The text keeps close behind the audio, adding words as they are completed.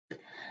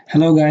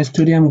Hello guys,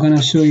 today I'm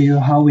gonna show you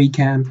how we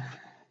can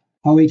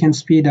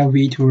speed up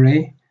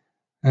V2ray.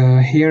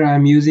 Here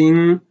I'm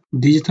using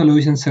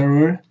DigitalOcean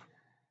server,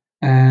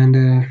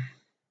 and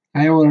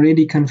I have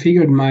already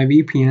configured my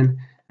VPN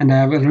and I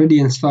have already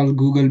installed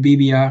Google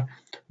BBR,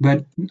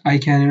 but I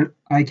can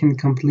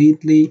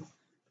completely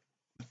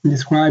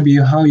describe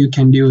you how you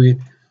can do it.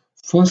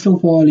 First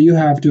of all, you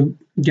have to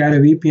get a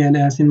VPN.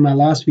 As in my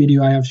last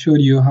video, I have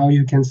showed you how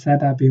you can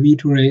set up a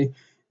V2ray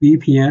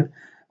VPN.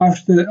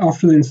 After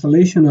the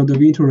installation of the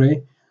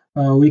V2ray,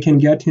 we can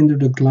get into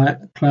the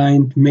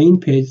client main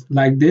page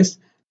like this,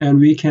 and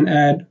we can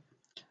add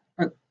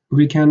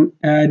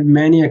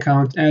many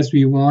accounts as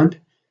we want.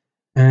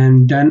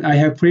 And then I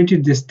have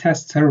created this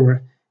test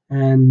server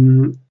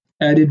and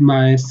added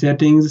my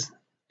settings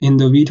in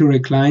the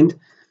V2ray client.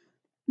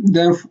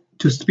 Then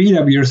to speed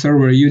up your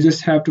server, you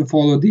just have to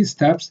follow these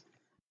steps.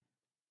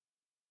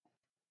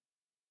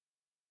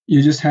 I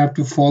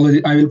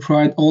will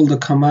provide all the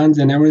commands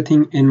and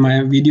everything in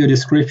my video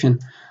description.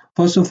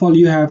 First of all,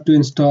 you have to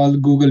install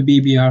Google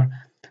BBR.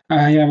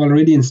 I have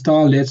already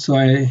installed it, so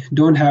I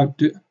don't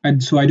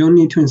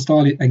need to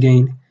install it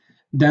again.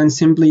 Then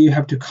simply you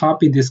have to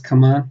copy this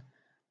command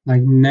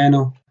like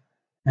nano,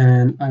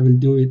 and I will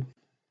do it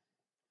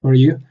for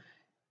you.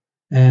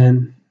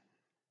 And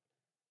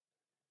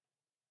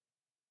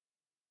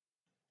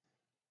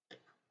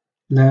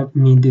let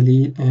me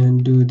delete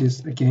and do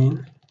this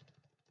again.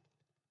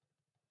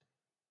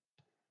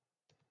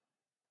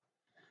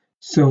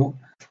 So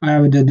I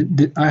have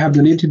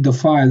deleted the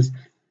files.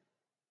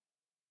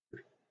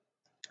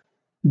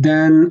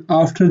 Then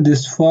after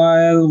this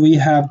file, we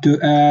have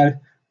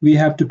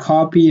to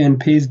copy and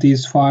paste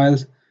these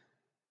files,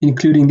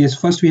 including this.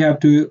 First we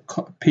have to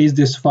paste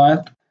this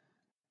file,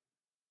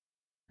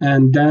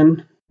 and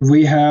then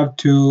we have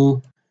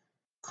to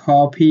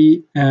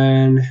copy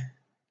and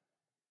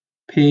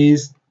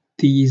paste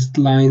these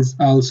lines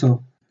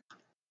also.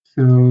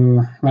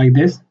 So like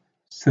this.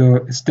 So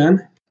it's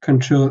done.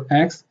 Control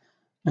X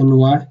and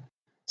Y,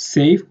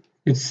 save.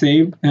 It's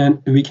saved,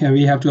 and we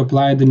have to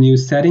apply the new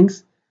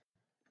settings.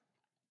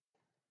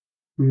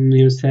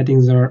 New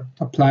settings are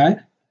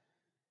applied,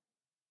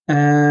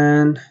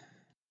 and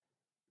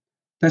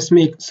let's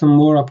make some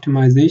more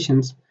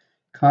optimizations.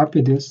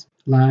 Copy this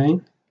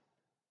line,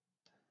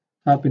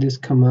 copy this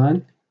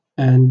command,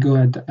 and go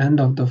at the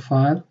end of the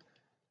file,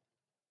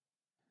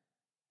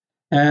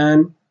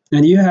 and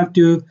you have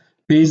to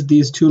paste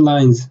these two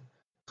lines.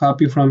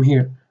 Copy from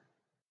here.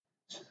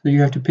 So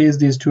you have to paste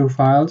these two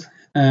files,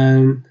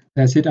 and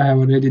that's it. I have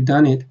already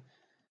done it.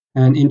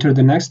 And enter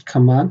the next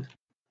command.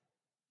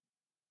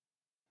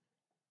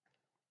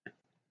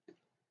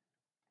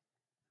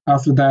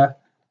 After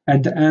that,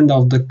 at the end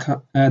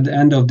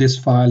of this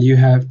file, you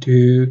have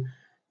to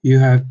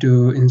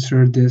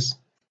insert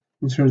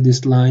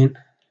this line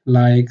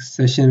like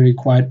session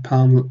required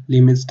palm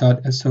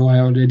limits.so. I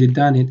already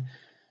done it.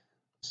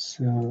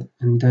 So,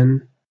 and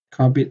then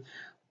copy it.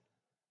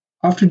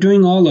 After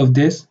doing all of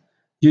this,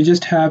 you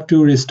just have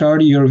to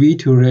restart your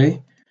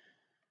V2ray.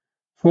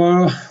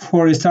 For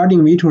restarting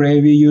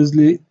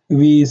V2ray,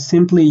 we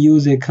simply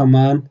use a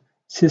command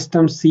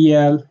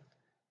systemcl.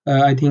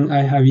 I think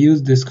I have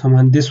used this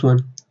command, this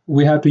one.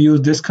 We have to use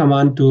this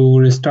command to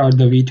restart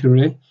the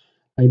V2ray.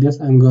 Like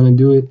this, I'm gonna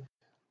do it.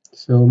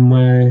 So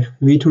my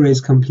V2ray is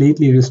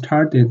completely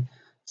restarted.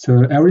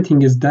 So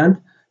everything is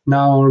done.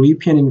 Now our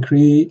VPN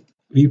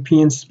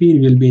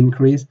speed will be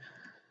increased.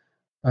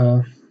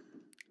 Then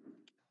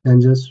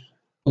just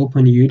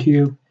open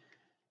YouTube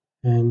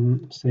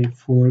and say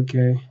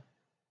 4K.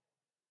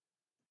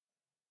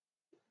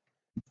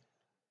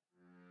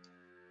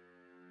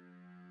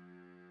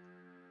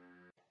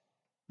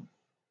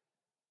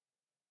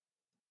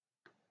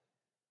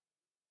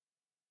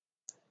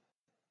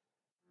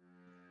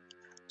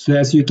 So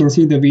as you can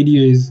see, the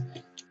video is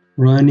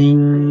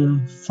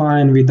running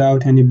fine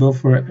without any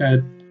buffer at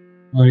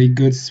very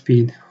good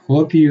speed.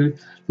 Hope you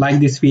like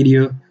this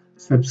video.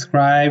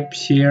 Subscribe,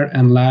 share,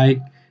 and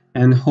like,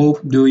 and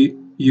hope you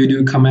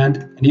do comment.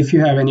 And if you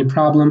have any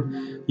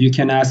problem, you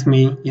can ask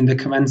me in the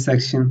comment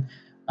section.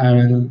 I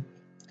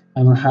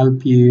will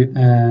help you,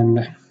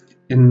 and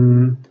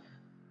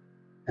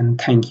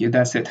thank you.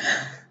 That's it.